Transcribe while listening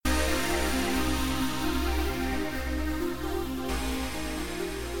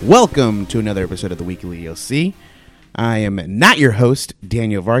Welcome to another episode of the Weekly ELC. I am not your host,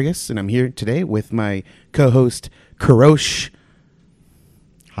 Daniel Vargas, and I'm here today with my co-host, Karosh.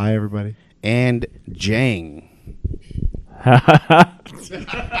 Hi, everybody. And Jang.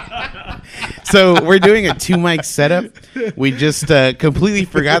 So we're doing a two-mic setup. We just completely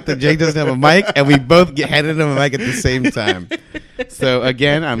forgot that Jang doesn't have a mic, and we both handed him a mic at the same time. So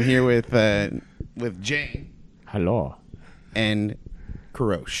again, I'm here with Jang. Hello. And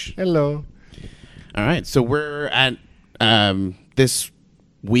Karosh. Hello. All right, so we're at this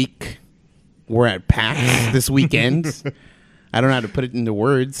week. We're at PAX this weekend. I don't know how to put it into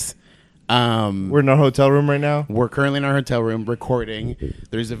words. We're in our hotel room right now. We're currently in our hotel room recording.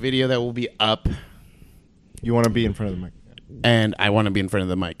 There's a video that will be up. You want to be in front of the mic. And I want to be in front of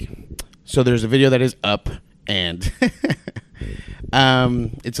the mic. So there's a video that is up, and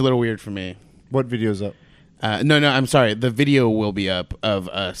it's a little weird for me. What video's up? No, I'm sorry. The video will be up of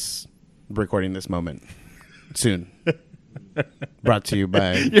us recording this moment soon. Brought to you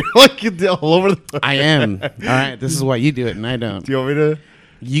by... You're like all over the... I am. All right, this is why you do it, and I don't. Do you want me to...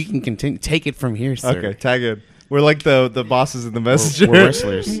 You can continue. Take it from here, sir. Okay, tag it. We're like the bosses in the messenger. We're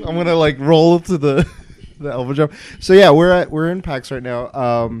wrestlers. I'm gonna like roll to the elbow drop. So yeah, we're in PAX right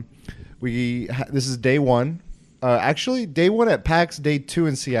now. This is day one. Actually, day one at PAX, day two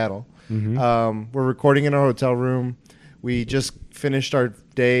in Seattle. Mm-hmm. We're recording in our hotel room. We just finished our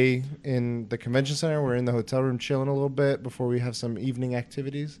day in the convention center. We're in the hotel room chilling a little bit before we have some evening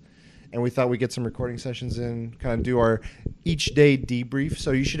activities. And we thought we'd get some recording sessions in, kind of do our each day debrief.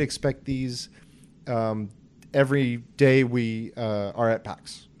 So you should expect these every day we are at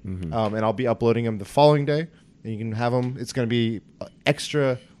PAX. Mm-hmm. And I'll be uploading them the following day. And you can have them. It's going to be an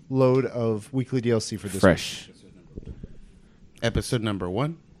extra load of weekly DLC for this Fresh. week. Episode number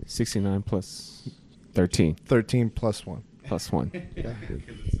 1. 69 plus 13. 13 plus 1. Plus 1. Yeah.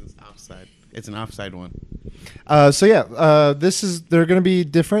 It's offside. It's an offside one. They're going to be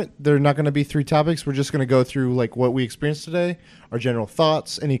different. They're not going to be 3 topics. We're just going to go through like what we experienced today, our general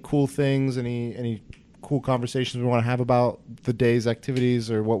thoughts, any cool things, any cool conversations we want to have about the day's activities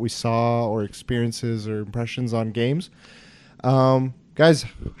or what we saw or experiences or impressions on games. Guys,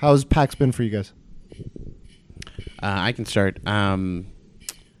 how's PAX been for you guys? I can start.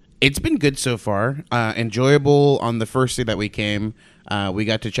 It's been good so far. Enjoyable on the first day that we came. We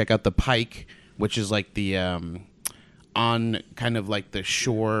got to check out the Pike, which is like the on kind of like the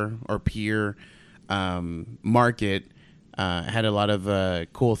shore or pier market. Had a lot of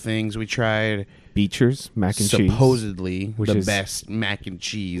cool things we tried. Beechers, mac and cheese. Supposedly the best mac and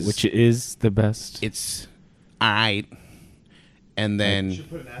cheese. Which is the best. It's all right. And then... We should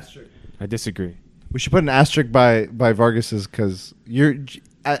put an asterisk. I disagree. We should put an asterisk by Vargas's because you're...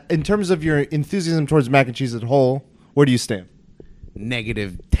 in terms of your enthusiasm towards mac and cheese as a whole, where do you stand?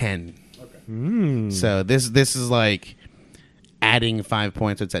 -10. Okay. So this is like adding 5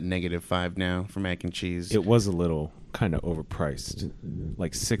 points. It's at -5 now for mac and cheese. It was a little kind of overpriced.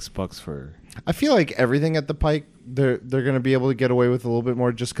 Like $6 for... I feel like everything at the Pike, they're going to be able to get away with a little bit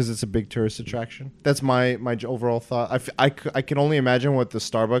more just because it's a big tourist attraction. That's my overall thought. I can only imagine what the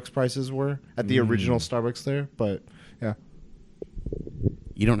Starbucks prices were at the original Starbucks there, but yeah.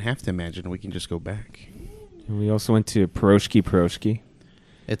 You don't have to imagine. We can just go back. And we also went to Pierogi.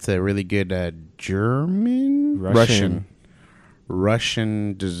 It's a really good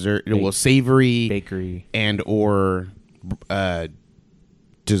Russian dessert. Savory bakery and or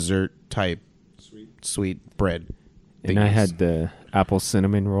dessert type sweet bread. And I had the apple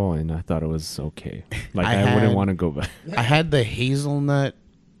cinnamon roll, and I thought it was okay. Like I wouldn't want to go back. I had the hazelnut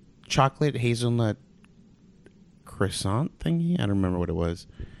croissant thingy. I don't remember what it was.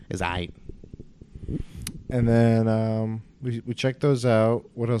 It's aight. And then we checked those out.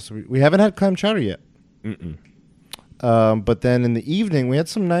 What else? We haven't had clam chowder yet. Mm-mm. But then in the evening, we had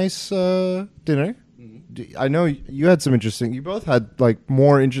some nice dinner. Mm-hmm. I know you had some interesting. You both had like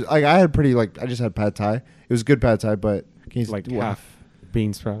more interest. Like I had pretty like I just had pad thai. It was good pad thai, but can you like half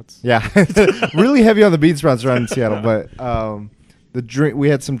bean sprouts? Yeah, really heavy on the bean sprouts around in Seattle. But the drink we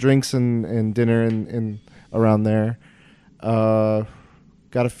had some drinks and dinner and around there.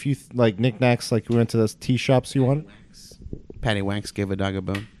 Got a few like knickknacks. Like we went to those tea shops you wanted. Patty Wax gave a dog a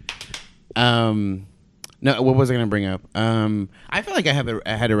bone. No, what was I going to bring up? I feel like I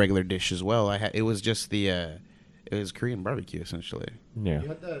had a regular dish as well. It was just it was Korean barbecue essentially. Yeah. You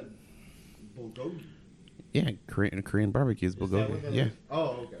had the bulgogi. Yeah, Korean barbecue is bulgogi. Yeah.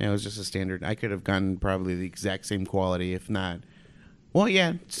 Oh, okay. Yeah, it was just a standard. I could have gotten probably the exact same quality, if not. Well,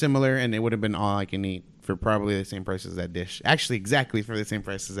 yeah, similar, and it would have been all I can eat for probably the same price as that dish. Actually, exactly for the same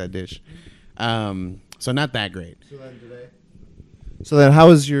price as that dish. So not that great. So then today? So then, how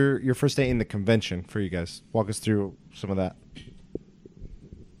was your first day in the convention for you guys? Walk us through some of that.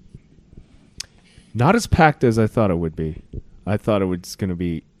 Not as packed as I thought it would be. I thought it was going to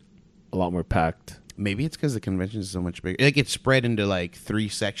be a lot more packed. Maybe it's because the convention is so much bigger. Like it's spread into like 3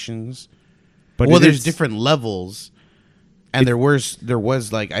 sections. But Well, there's different levels, and there was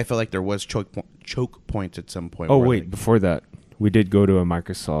like I felt like there was choke points at some point. Oh where, wait, like, before that, we did go to a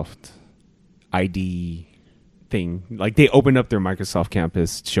Microsoft ID thing. Like they opened up their Microsoft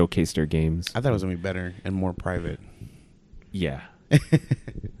campus, showcased their games. I thought it was gonna be better and more private. Yeah.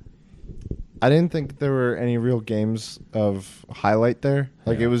 I didn't think there were any real games of highlight there.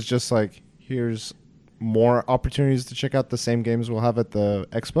 Like it was just like, here's more opportunities to check out the same games we'll have at the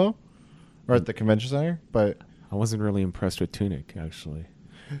expo or at the convention center. But I wasn't really impressed with Tunic, actually.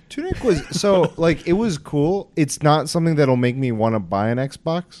 Tunic was so like it was cool. It's not something that'll make me want to buy an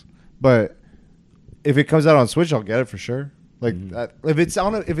Xbox, but if it comes out on Switch, I'll get it for sure. Like if it's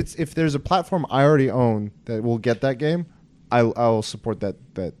on if there's a platform I already own that will get that game, I'll support that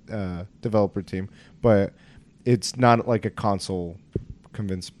developer team. But it's not like a console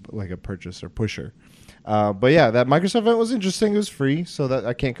convince like a purchase or pusher. But yeah, that Microsoft event was interesting. It was free, so that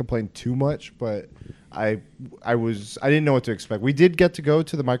I can't complain too much. But I didn't know what to expect. We did get to go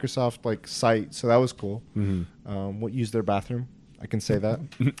to the Microsoft like site, so that was cool. What use their bathroom? I can say that.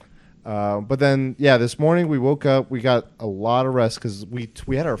 But then yeah, this morning we woke up. We got a lot of rest because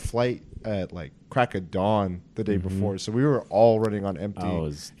we had our flight at like crack of dawn the day before, so we were all running on empty. I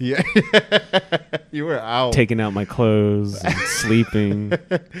was Yeah, you were out taking out my clothes, and sleeping.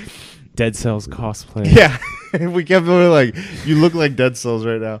 Dead Cells cosplay. Yeah, we kept going like, you look like Dead Cells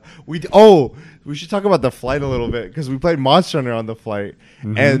right now. We should talk about the flight a little bit because we played Monster Hunter on the flight,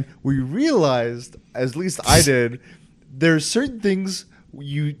 and we realized, at least I did, there's certain things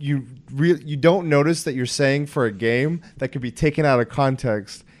you don't notice that you're saying for a game that could be taken out of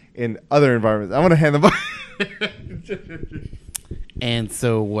context in other environments. I want to hand the And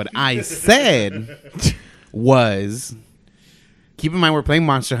so what I said was, keep in mind we're playing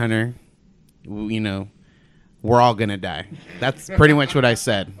Monster Hunter. You know, we're all gonna die. That's pretty much what I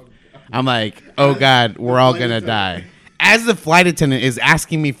said. I'm like, oh God, we're all gonna die. As the flight attendant is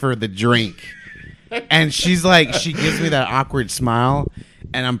asking me for the drink, and she's like, she gives me that awkward smile,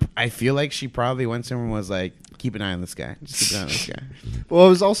 and I feel like she probably went somewhere and was like, keep an eye on this guy. Just keep an eye on this guy. Well, what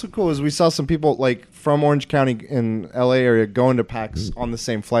was also cool is we saw some people like from Orange County in LA area going to PAX on the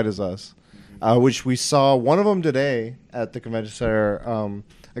same flight as us, which we saw one of them today at the convention center.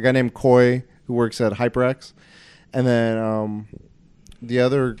 A guy named Coy who works at HyperX, and then the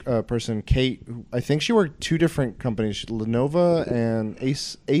other person, Kate, who I think she worked 2 different companies, Lenovo and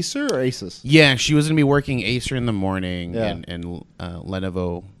Acer or Asus. Yeah, she was gonna be working Acer in the morning, Yeah. and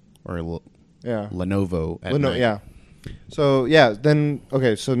Lenovo or Yeah. Lenovo at night. Yeah. So yeah, then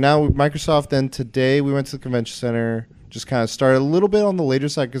okay. So now Microsoft. Then today we went to the convention center. Just kind of started a little bit on the later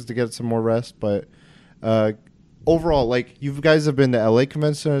side because to get some more rest. But overall, like you guys have been to LA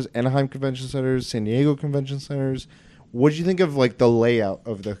convention centers, Anaheim convention centers, San Diego convention centers. What did you think of like the layout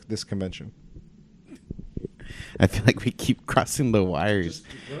of this convention? I feel like we keep crossing the wires.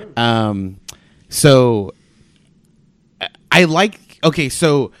 So I like. Okay,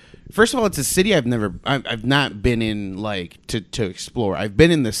 so. First of all, it's a city I've not been in like to explore. I've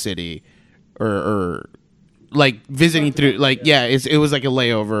been in the city, or like visiting through. Like it was like a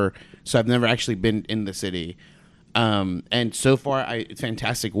layover, so I've never actually been in the city. And so far, it's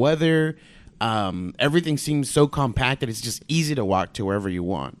fantastic weather. Everything seems so compact that it's just easy to walk to wherever you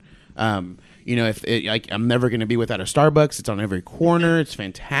want. I'm never going to be without a Starbucks. It's on every corner. It's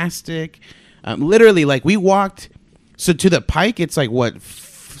fantastic. Literally, like we walked. So to the Pike, it's like what.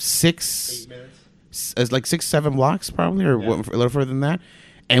 8 minutes. It's like 6-7 blocks probably, or a little further than that.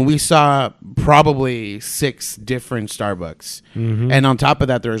 And we saw probably 6 different Starbucks, and on top of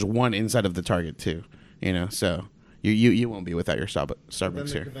that, there's one inside of the Target too. You know, so you won't be without your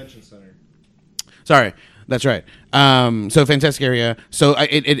Starbucks here. Convention center. Sorry, that's right. So fantastic area. So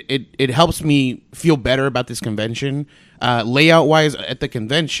it helps me feel better about this convention. Layout wise, at the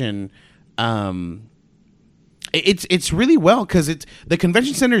convention. It's really well because the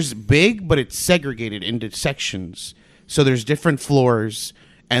convention center is big, but it's segregated into sections. So there's different floors,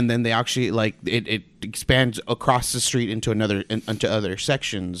 and then they actually like it expands across the street into other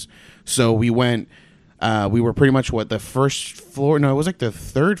sections. So we went, we were pretty much the first floor. No, it was like the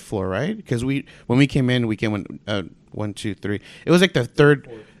 3rd floor, right? Because when we came 1, 2, 3. It was like the 3rd.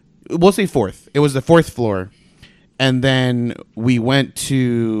 We'll say 4th. It was the 4th floor, and then we went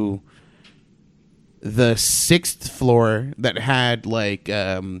to the 6th floor that had like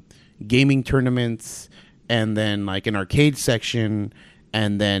gaming tournaments and then like an arcade section,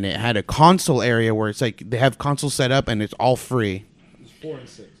 and then it had a console area where it's like they have consoles set up and it's all free. It's 4 and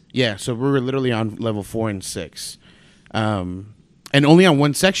 6. Yeah, so we were literally on level 4 and 6, and only on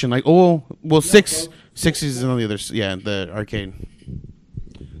one section. Like, six is on the other. Yeah, the arcade.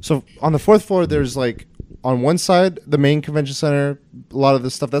 So on the 4th floor, there's like on one side the main convention center, a lot of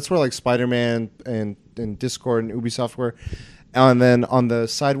the stuff. That's where like Spider-Man and Discord and Ubisoft were. And then on the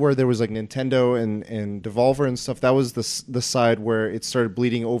side where there was like Nintendo and Devolver and stuff, that was the side where it started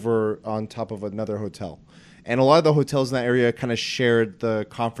bleeding over on top of another hotel. And a lot of the hotels in that area kind of shared the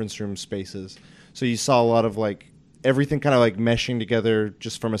conference room spaces. So you saw a lot of like everything kind of like meshing together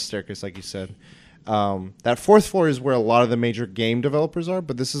just from a staircase, like you said. That 4th floor is where a lot of the major game developers are,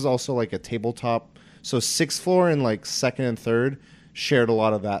 but this is also like a tabletop. So 6th floor and like 2nd and 3rd shared a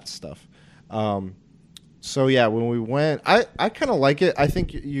lot of that stuff. So yeah, when we went, I kind of like it. I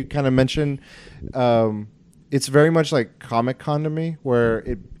think you kind of mentioned it's very much like Comic-Con to me, where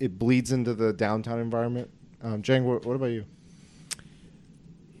it bleeds into the downtown environment. Jang, what about you?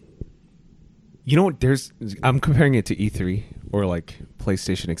 You know, I'm comparing it to E3 or like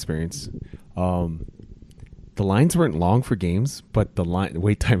PlayStation experience. The lines weren't long for games, but the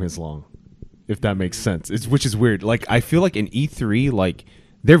wait time is long, if that makes sense. Which is weird. Like I feel like in E3, like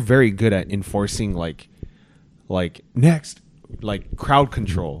they're very good at enforcing like next, like crowd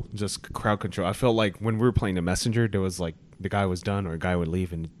control, just crowd control. I felt like when we were playing the Messenger, there was like the guy was done or a guy would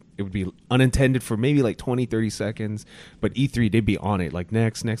leave and it would be unintended for maybe like 20-30 seconds, but E3 they'd be on it like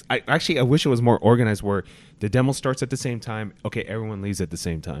next. I wish it was more organized where the demo starts at the same time. Okay, everyone leaves at the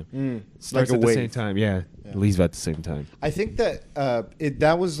same time. Starts like at the same time. Yeah, leaves at the same time. I think that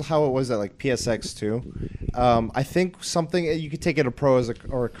that was how it was at like PSX too. I think something you could take it a pro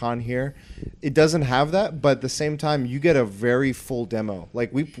or a con here. It doesn't have that, but at the same time you get a very full demo.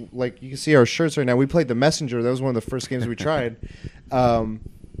 Like you can see our shirts right now. We played the Messenger. That was one of the first games we tried.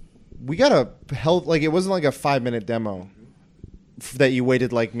 We got it wasn't like a 5-minute demo that you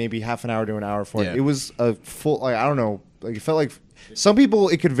waited like maybe half an hour to an hour for. Yeah. It was a full, like, I don't know, like it felt like some people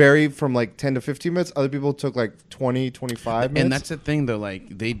it could vary from like 10 to 15 minutes. Other people took like 20, 25 minutes. And that's the thing though,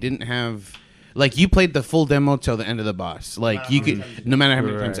 like they didn't have, like you played the full demo till the end of the boss. Like you could, no matter how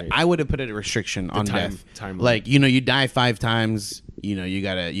many times, I would have put a restriction on death. Like, you die 5 times, you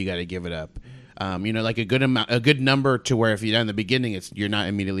gotta give it up. Like a good number to where if you die in the beginning, you're not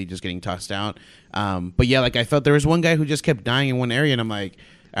immediately just getting tossed out. But yeah, like I felt there was one guy who just kept dying in one area, and I'm like,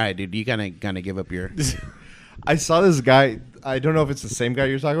 all right, dude, you gotta give up your. I saw this guy. I don't know if it's the same guy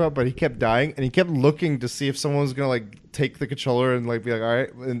you're talking about, but he kept dying, and he kept looking to see if someone was gonna like take the controller and like be like, all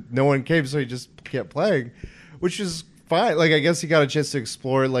right, and no one came, so he just kept playing, which is fine. Like I guess he got a chance to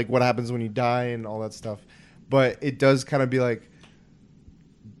explore like what happens when you die and all that stuff, but it does kind of be like.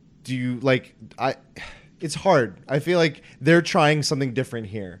 Do you like it's hard. I feel like they're trying something different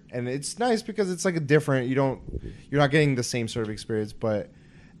here, and it's nice because it's like a different, you're not getting the same sort of experience. But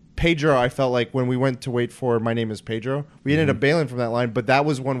Pedro, I felt like when we went to wait for My Name is Pedro, we ended up bailing from that line, but that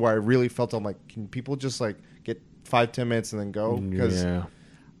was one where I really felt, I'm like, can people just like get 5-10 minutes and then go? Because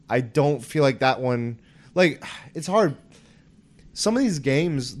I don't feel like that one, like, it's hard. Some of these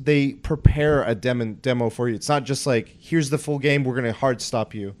games, they prepare a demo for you. It's not just like, here's the full game, we're going to hard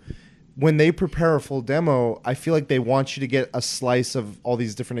stop you. When they prepare a full demo, I feel like they want you to get a slice of all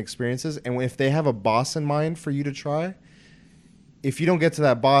these different experiences. And if they have a boss in mind for you to try, if you don't get to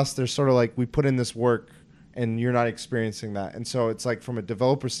that boss, they're sort of like, we put in this work and you're not experiencing that. And so it's like, from a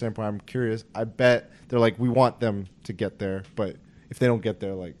developer standpoint, I'm curious. I bet they're like, we want them to get there. But if they don't get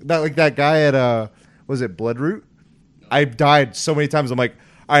there, like that guy at, was it Bloodroot? I died so many times. I'm like,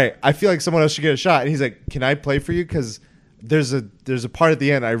 all right, I feel like someone else should get a shot. And he's like, can I play for you? Because there's a part at the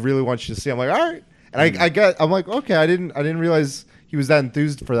end I really want you to see. I'm like, all right. And I'm like, okay, I didn't realize he was that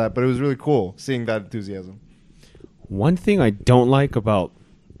enthused for that, but it was really cool seeing that enthusiasm. One thing I don't like about,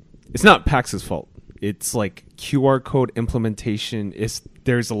 it's not PAX's fault. It's like QR code implementation.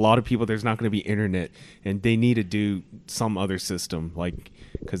 There's a lot of people, there's not going to be internet, and they need to do some other system, like,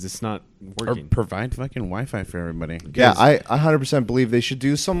 because it's not working. Or provide fucking Wi-Fi for everybody. Yeah, I 100% believe they should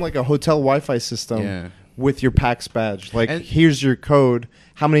do some like a hotel Wi-Fi system with your PAX badge. Like, here's your code.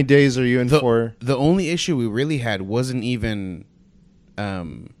 How many days are you in for? The only issue we really had wasn't even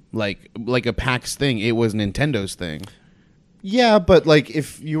like a PAX thing. It was Nintendo's thing. Yeah, but like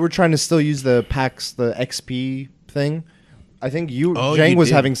if you were trying to still use the PAX, the XP thing, I think Jang was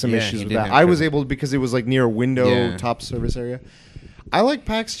having some issues with that. I was able, because it was like near a window top service area. I like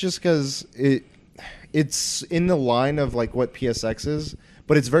PAX just because it's in the line of like what PSX is,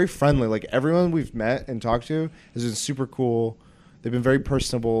 but it's very friendly. Like everyone we've met and talked to has been super cool. They've been very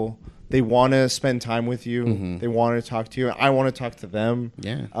personable. They want to spend time with you. Mm-hmm. They want to talk to you. I want to talk to them.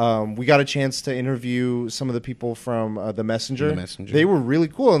 Yeah. We got a chance to interview some of the people from the Messenger. They were really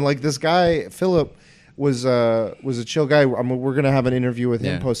cool. And like this guy, Philip, was a chill guy. We're gonna have an interview with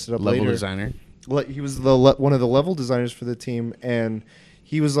him posted up level later. designer. He was one of the level designers for the team, and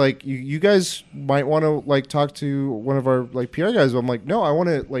he was like, "You guys might want to like talk to one of our like PR guys." But I'm like, "No, I want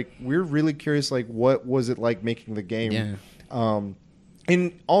to like. We're really curious. Like, what was it like making the game?" Yeah.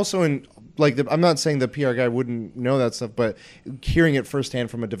 And also in like I'm not saying the PR guy wouldn't know that stuff, but hearing it firsthand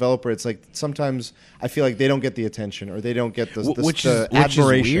from a developer, it's like sometimes I feel like they don't get the attention or they don't get the which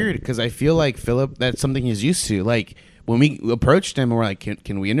admiration. is weird because I feel like Philip, that's something he's used to. Like when we approached him and we're like,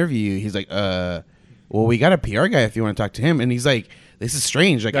 can we interview you? He's like, well, we got a PR guy if you want to talk to him. And he's like, this is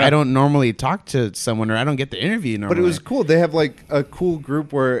strange. Like, I don't normally talk to someone or I don't get the interview normally. But it was cool. They have like a cool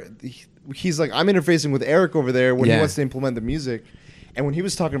group where he's like, I'm interfacing with Eric over there when he wants to implement the music. And when he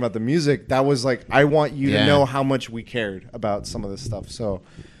was talking about the music, that was like, I want you to know how much we cared about some of this stuff. So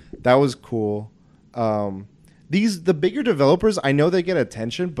that was cool. The bigger developers, I know they get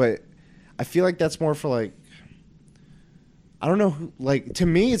attention, but I feel like that's more for like, I don't know who, like, to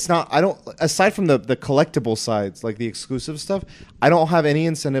me, it's not, aside from the collectible sides, like the exclusive stuff, I don't have any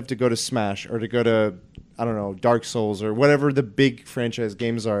incentive to go to Smash or to go to, I don't know, Dark Souls or whatever the big franchise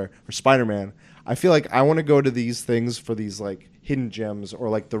games are, or Spider-Man. I feel like I want to go to these things for these like hidden gems or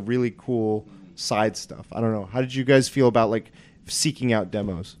like the really cool side stuff. I don't know. How did you guys feel about like seeking out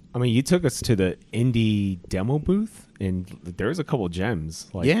demos? I mean, you took us to the indie demo booth, and there's a couple gems.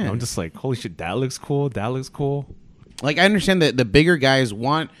 Like, I'm just like, holy shit, that looks cool. That looks cool. Like, I understand that the bigger guys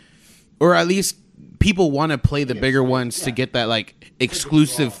want, or at least people want to play the bigger ones to get that like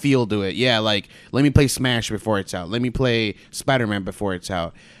exclusive feel to it. Yeah, like let me play Smash before it's out. Let me play Spider-Man before it's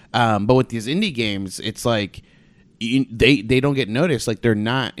out. But with these indie games, it's like they don't get noticed. Like they're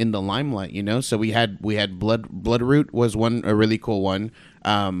not in the limelight, you know. So we had Bloodroot was a really cool one,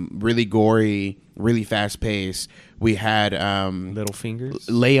 really gory, really fast paced. We had Little Fingers,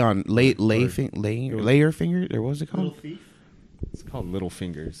 Layer Finger. Or what was it called? Little Thief? It's called Little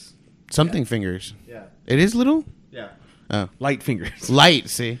Fingers. Something Fingers. Yeah. It is little. Yeah. Oh, Light Fingers. Light.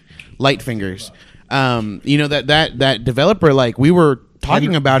 See, Light Fingers. You know that developer, like we were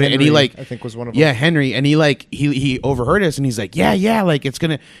talking about it, and he like, I think was one of them. Yeah, Henry, and he like he overheard us, and he's like, yeah, like it's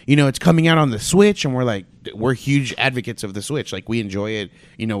gonna, you know, it's coming out on the Switch, and we're like, we're huge advocates of the Switch, like we enjoy it,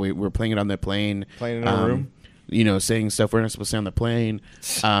 you know, we're playing it on the plane, playing in our room, you know, saying stuff we're not supposed to say on the plane,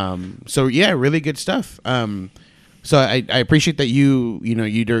 so yeah, really good stuff. So I appreciate that you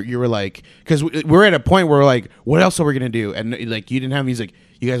were like, because we're at a point where we're like, what else are we gonna do, and like you didn't have, he's like,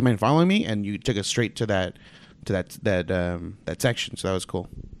 you guys mind following me, and you took us straight to that section, so that was cool.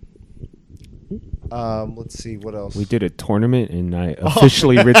 Let's see what else. We did a tournament, and I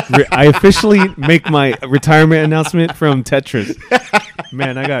officially I officially make my retirement announcement from Tetris.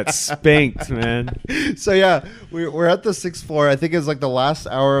 Man, I got spanked, man. So yeah, we're at the 6th floor. I think it's like the last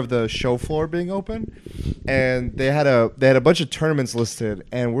hour of the show floor being open, and they had a bunch of tournaments listed,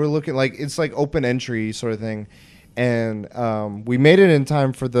 and we're looking like it's like open entry sort of thing. And we made it in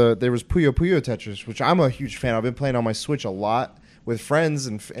time for there was Puyo Puyo Tetris, which I'm a huge fan. I've been playing on my Switch a lot with friends,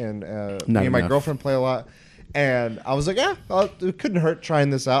 and me and my girlfriend play a lot. And I was like, it couldn't hurt trying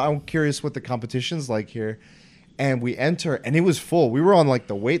this out. I'm curious what the competition's like here. And we enter, and it was full. We were on like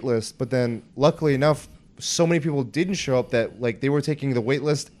the wait list, but then luckily enough, so many people didn't show up that like they were taking the wait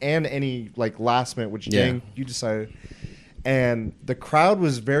list and any like last minute, which dang, you decided. And the crowd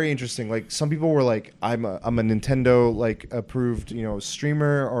was very interesting. Like some people were like, I'm a Nintendo like approved, you know,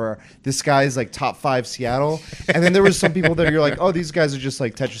 streamer, or this guy's like top 5 Seattle. And then there was some people that you're like, oh, these guys are just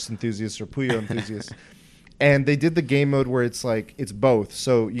like Tetris enthusiasts or Puyo enthusiasts. And they did the game mode where it's like it's both.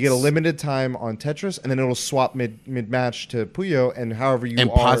 So you get a limited time on Tetris, and then it'll swap mid match to Puyo, and however you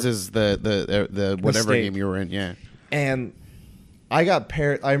pauses the whatever game you were in. Yeah. And I got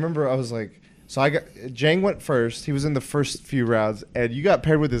paired. I remember I was like, so Jang went first. He was in the first few rounds, and you got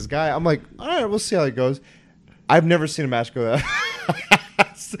paired with this guy. I'm like, all right, we'll see how it goes. I've never seen a match go that.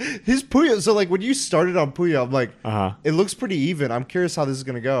 His Puyo. So like when you started on Puyo, I'm like, it looks pretty even. I'm curious how this is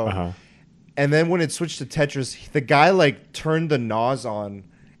gonna go. And then when it switched to Tetris, the guy like turned the NOS on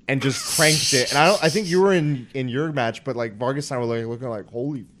and just cranked it. And I think you were in your match, but like Vargas and I were like looking like,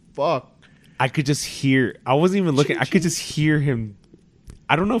 holy fuck. I could just hear. I wasn't even looking. I could just hear him.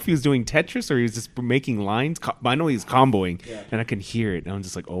 I don't know if he was doing Tetris or he was just making lines. But I know he's comboing, and I can hear it. And I'm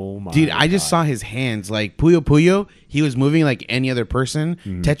just like, oh my dude, I just saw his hands. Like Puyo Puyo, he was moving like any other person.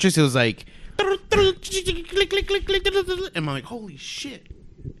 Tetris, it was like, and I'm like, holy shit.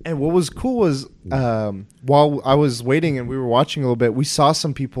 And what was cool was while I was waiting and we were watching a little bit, we saw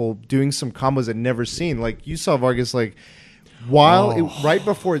some people doing some combos I'd never seen. Like you saw Vargas, like right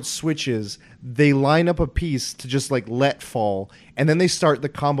before it switches, they line up a piece to just like let fall, and then they start the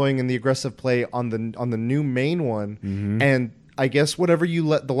comboing and the aggressive play on the new main one. And I guess whatever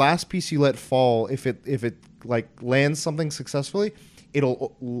the last piece you let fall, if it like lands something successfully,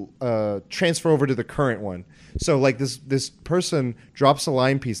 it'll transfer over to the current one. So like this person drops a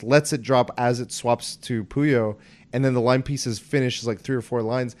line piece, lets it drop as it swaps to Puyo, and then the line piece is finished like 3 or 4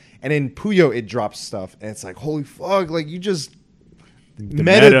 lines, and in Puyo it drops stuff, and it's like holy fuck, like you just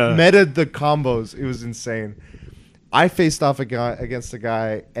meta the combos. It was insane. I faced off against a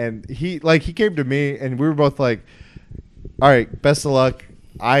guy, and he came to me, and we were both like, all right, best of luck.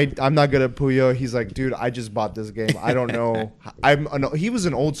 I'm not good at Puyo. He's like, dude, I just bought this game. I don't know. He was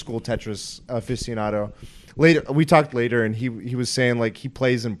an old school Tetris aficionado. We talked later, and he was saying like he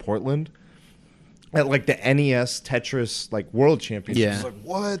plays in Portland at like the NES Tetris like World Championships. Yeah. I was like,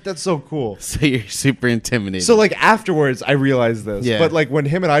 what? That's so cool. So you're super intimidated. So like afterwards, I realized this. Yeah. But like when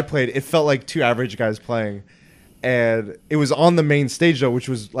him and I played, it felt like 2 average guys playing, and it was on the main stage though, which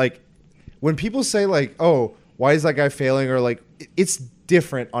was like when people say like, oh, why is that guy failing, or like it's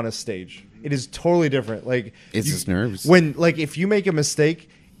different on a stage. It is totally different. Like it's just nerves. When like if you make a mistake,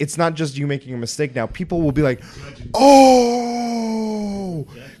 it's not just you making a mistake. Now people will be like, "Oh,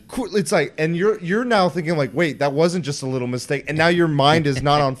 cool." It's like, and you're now thinking like, "Wait, that wasn't just a little mistake." And now your mind is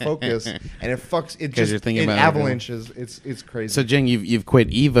not on focus, and it fucks. It just you're thinking about avalanches. It's crazy. So Jeng, you've quit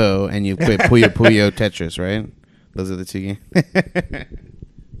Evo and you've quit Puyo Tetris, right? Those are the 2 games.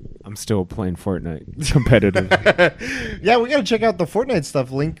 I'm still playing Fortnite competitive. Yeah, we got to check out the Fortnite stuff.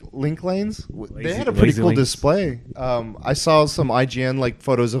 Link lanes. They had a pretty cool display. I saw some IGN like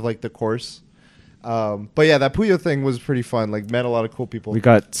photos of like the course. But yeah, that Puyo thing was pretty fun. Like met a lot of cool people. We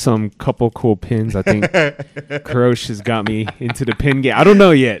got some couple cool pins. I think Kurosh has got me into the pin game. I don't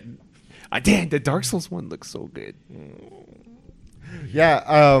know yet. Damn, the Dark Souls one looks so good. Yeah,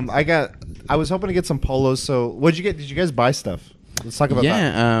 I was hoping to get some polos. So what'd you get? Did you guys buy stuff? Let's talk about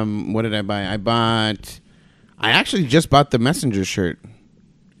that. Yeah, what did I buy? I actually just bought the Messenger shirt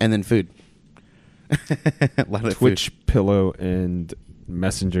and then food. A lot of Twitch food. pillow and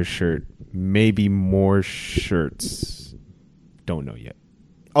Messenger shirt. Maybe more shirts. Don't know yet.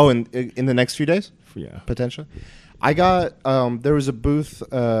 Oh, in the next few days? Yeah. Potentially. I got, there was a booth,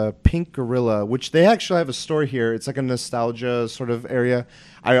 Pink Gorilla, which they actually have a store here. It's like a nostalgia sort of area.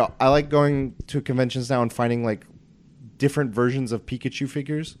 I like going to conventions now and finding like different versions of Pikachu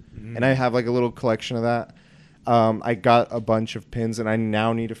figures, and I have like a little collection of that. I got a bunch of pins, and I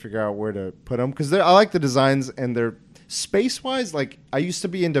now need to figure out where to put them because I like the designs, and they're space wise. Like I used to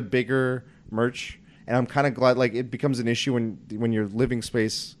be into bigger merch, and I'm kind of glad like it becomes an issue when your living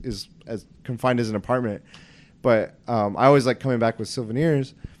space is as confined as an apartment. But I always like coming back with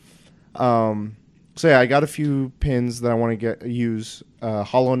souvenirs. So yeah, I got a few pins that I want to use.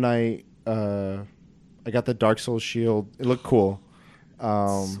 Hollow Knight. I got the Dark Souls shield. It looked cool.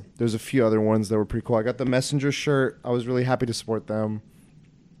 There's a few other ones that were pretty cool. I got the Messenger shirt. I was really happy to support them.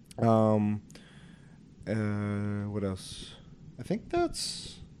 What else? I think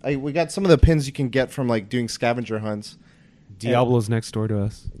we got some of the pins you can get from like doing scavenger hunts. Diablo's next door to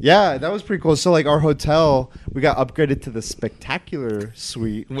us. Yeah, that was pretty cool. So like our hotel, we got upgraded to the Spectacular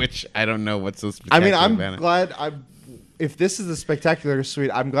Suite. Which I don't know what's so spectacular I'm about it. glad if this is the Spectacular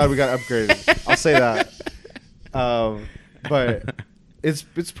Suite, I'm glad we got upgraded. I'll say that. But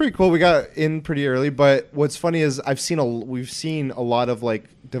it's pretty cool. We got in pretty early, but what's funny is we've seen a lot of like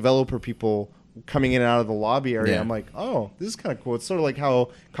developer people coming in and out of the lobby area. Yeah. I'm like, oh, this is kind of cool. It's sort of like how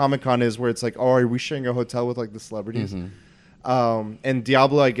Comic-Con is, where it's like, oh, are we sharing a hotel with like the celebrities? Mm-hmm. And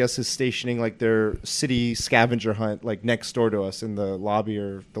Diablo, I guess, is stationing like their city scavenger hunt like next door to us in the lobby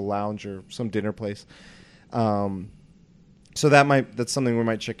or the lounge or some dinner place. So that's something we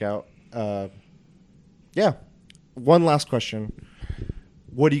might check out. Yeah. One last question.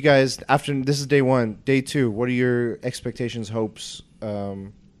 What do you guys, after this is day 1, day 2, what are your expectations, hopes,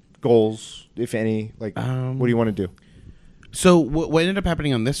 goals, if any? Like, what do you want to do? So what ended up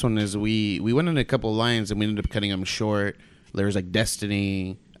happening on this one is we went on a couple of lines and we ended up cutting them short. There was like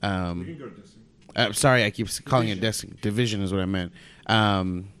Destiny. You can go to Destiny. Sorry, I keep calling it Destiny. Division is what I meant.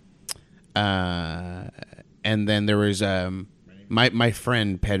 And then there was my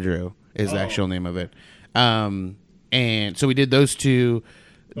friend Pedro is the actual name of it. And so we did those two.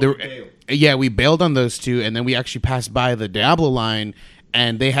 We bailed on those two, and then we actually passed by the Diablo line,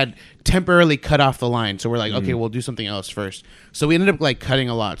 and they had temporarily cut off the line. So we're like, okay, we'll do something else first. So we ended up like cutting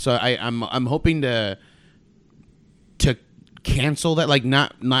a lot. So I'm hoping to cancel that, like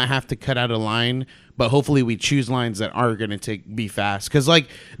not have to cut out a line, but hopefully we choose lines that are going to be fast. Because like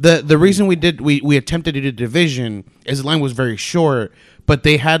the reason we attempted to do Division is the line was very short, but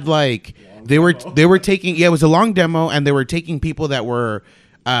they had like they were taking it was a long demo, and they were taking people that were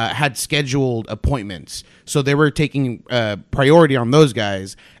had scheduled appointments, so they were taking priority on those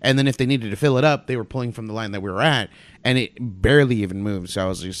guys, and then if they needed to fill it up, they were pulling from the line that we were at, and it barely even moved. So I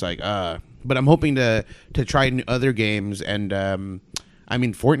was just like, but I'm hoping to try other games, and I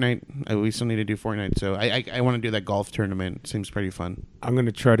mean Fortnite. We still need to do Fortnite, so I want to do that golf tournament. Seems pretty fun. I'm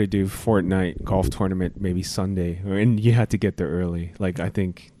gonna try to do Fortnite golf tournament maybe Sunday, and you have to get there early. Like I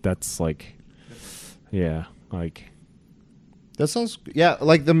think that's like, yeah, like. That sounds, yeah,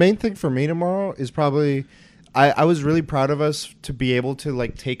 like the main thing for me tomorrow is probably, I was really proud of us to be able to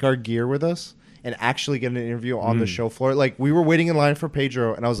like take our gear with us and actually get an interview on the show floor. Like we were waiting in line for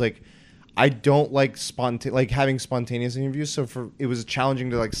Pedro, and I was like, I don't like having spontaneous interviews. So it was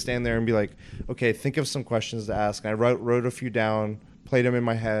challenging to like stand there and be like, okay, think of some questions to ask. And I wrote a few down, played them in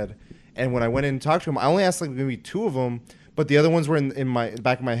my head. And when I went in and talked to him, I only asked like maybe 2 of them, but the other ones were in my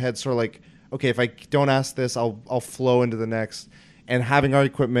back of my head. Sort of like, okay, if I don't ask this, I'll flow into the next. And having our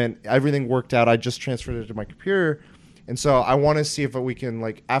equipment, everything worked out. I just transferred it to my computer. And so I want to see if we can,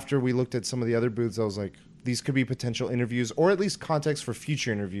 like, after we looked at some of the other booths, I was like, these could be potential interviews or at least context for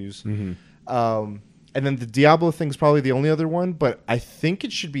future interviews. Mm-hmm. And then the Diablo thing is probably the only other one, but I think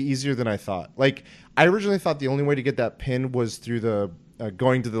it should be easier than I thought. Like, I originally thought the only way to get that pin was through the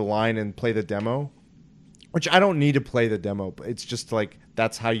going to the line and play the demo, which I don't need to play the demo. But it's just like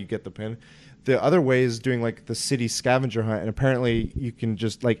that's how you get the pin. The other way is doing like the city scavenger hunt, and apparently you can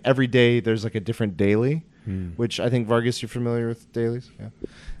just like every day there's like a different daily, which I think Vargas, you're familiar with dailies, yeah.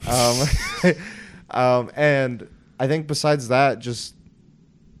 And I think besides that, just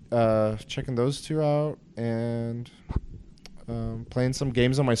checking those 2 out and playing some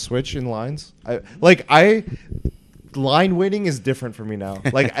games on my Switch in lines. Line waiting is different for me now.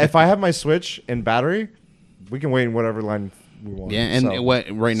 Like if I have my Switch and battery, we can wait in whatever line we want. Yeah, and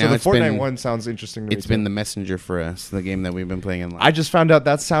right now the it's Fortnite been one sounds interesting to me. It's been the messenger for us, the game that we've been playing in live. I just found out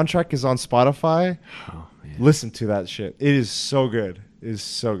that soundtrack is on Spotify. Oh, man. Listen to that shit. It is so good. It is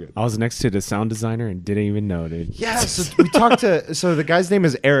so good. I was next to the sound designer and didn't even know, dude. Yeah, so we talked to... So the guy's name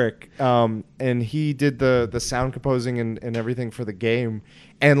is Eric, and he did the sound composing and everything for the game.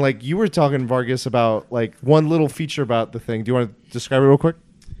 And, like, you were talking, Vargas, about, like, one little feature about the thing. Do you want to describe it real quick?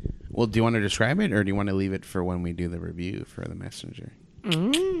 Well, do you want to describe it, or do you want to leave it for when we do the review for the messenger?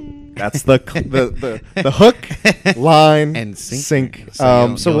 That's the hook, line, and sync.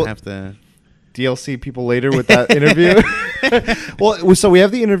 So we'll have to... DLC people later with that interview. Well, so we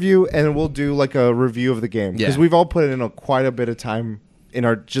have the interview, and we'll do like a review of the game because we've all put in quite a bit of time in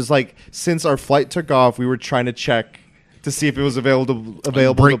our since our flight took off. We were trying to check to see if it was available to play.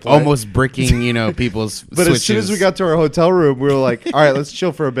 Almost bricking, people's but switches. As soon as we got to our hotel room, we were like, all right, let's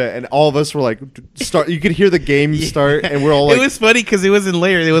chill for a bit. And all of us were like, start. You could hear the game start, and we're all like... It was funny because it was in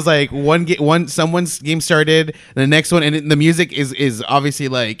layer. It was like someone's game started, and the next one, and the music is obviously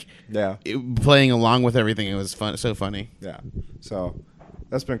like playing along with everything. It was fun, so funny. Yeah, so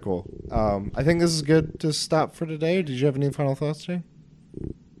that's been cool. I think this is good to stop for today. Did you have any final thoughts, Jay?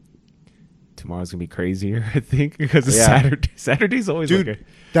 Tomorrow's gonna be crazier, I think, because it's Saturday. Saturday's always the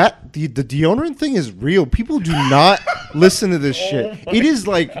deodorant thing is real. People do not listen to this shit. It is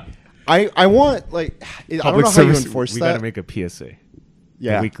like I want like I don't know how you enforce that. We gotta make a PSA.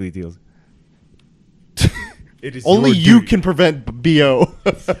 Yeah, the weekly deals. It is only you can prevent BO.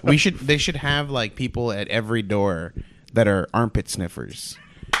 They should have like people at every door that are armpit sniffers.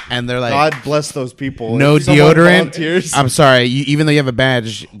 And they're like, God bless those people. No deodorant. I'm sorry. Even though you have a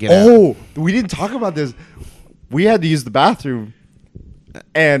badge, get out. We didn't talk about this. We had to use the bathroom,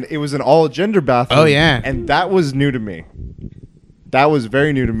 and it was an all-gender bathroom. Oh, yeah. And that was new to me. That was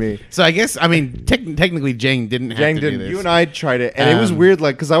very new to me. So I guess, technically, Jang didn't have to do this. You and I tried it, and it was weird,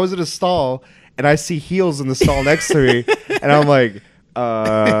 like, because I was at a stall, and I see heels in the stall next to me, and I'm like...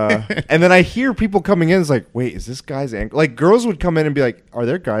 and then I hear people coming in. It's like, wait, is this guy's ankle? Like, girls would come in and be like, "Are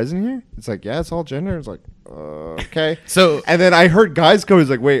there guys in here?" It's like, yeah, it's all gender. It's like, okay. So, and then I heard guys come. It's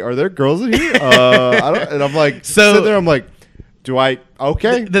like, wait, are there girls in here? I don't. And I'm like, so there. I'm like, do I?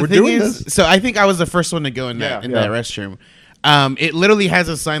 Okay, the we're thing doing is, this. So I think I was the first one to go in that restroom. It literally has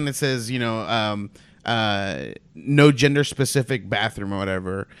a sign that says, no gender specific bathroom or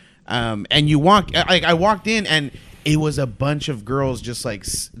whatever. And you walk. Like I walked in and it was a bunch of girls just like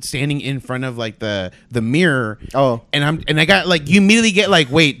standing in front of like the mirror. Oh, and I got like, you immediately get like,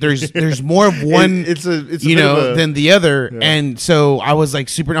 wait, there's more of one, it's you know, than the other. Yeah. And so I was like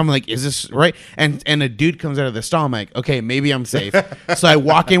I'm like, is this right? And a dude comes out of the stall. I'm like, okay, maybe I'm safe. So I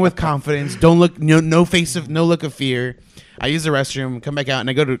walk in with confidence. Don't look, no look of fear. I use the restroom, come back out, and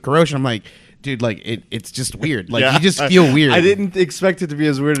I go to Kuroshi. I'm like, dude, like it's just weird. Like you just feel weird. I didn't expect it to be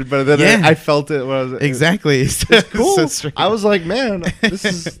as weird, but then I felt it when I was exactly. It's cool. I was like, man, this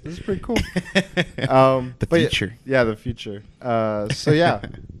is pretty cool. The future. Yeah, the future. So yeah.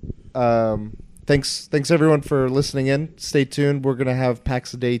 Thanks everyone for listening in. Stay tuned. We're gonna have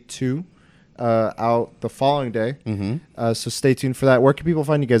PAX Day 2 out the following day. Mm-hmm. So stay tuned for that. Where can people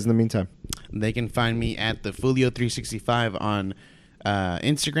find you guys in the meantime? They can find me at the Fulio365 on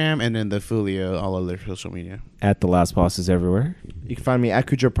Instagram, and then the Fulio all other social media. At the Last Bosses everywhere. You can find me at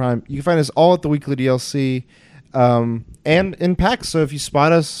Cujo Prime. You can find us all at the Weekly DLC, and in PAX. So if you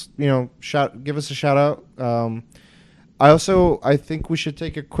spot us, you know, give us a shout out. I think we should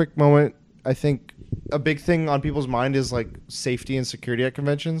take a quick moment. I think a big thing on people's mind is like safety and security at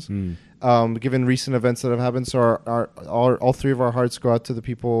conventions. Given recent events that have happened, so all three of our hearts go out to the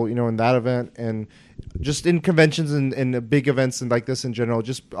people, you know, in that event and just in conventions and big events and like this in general.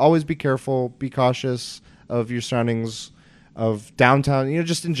 Just always be careful, be cautious of your surroundings, of downtown, you know,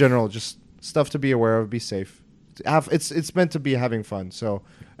 just in general, just stuff to be aware of. Be safe. It's meant to be having fun, so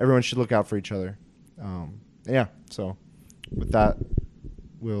everyone should look out for each other. Yeah. So with that,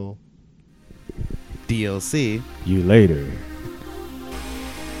 we'll DLC you later.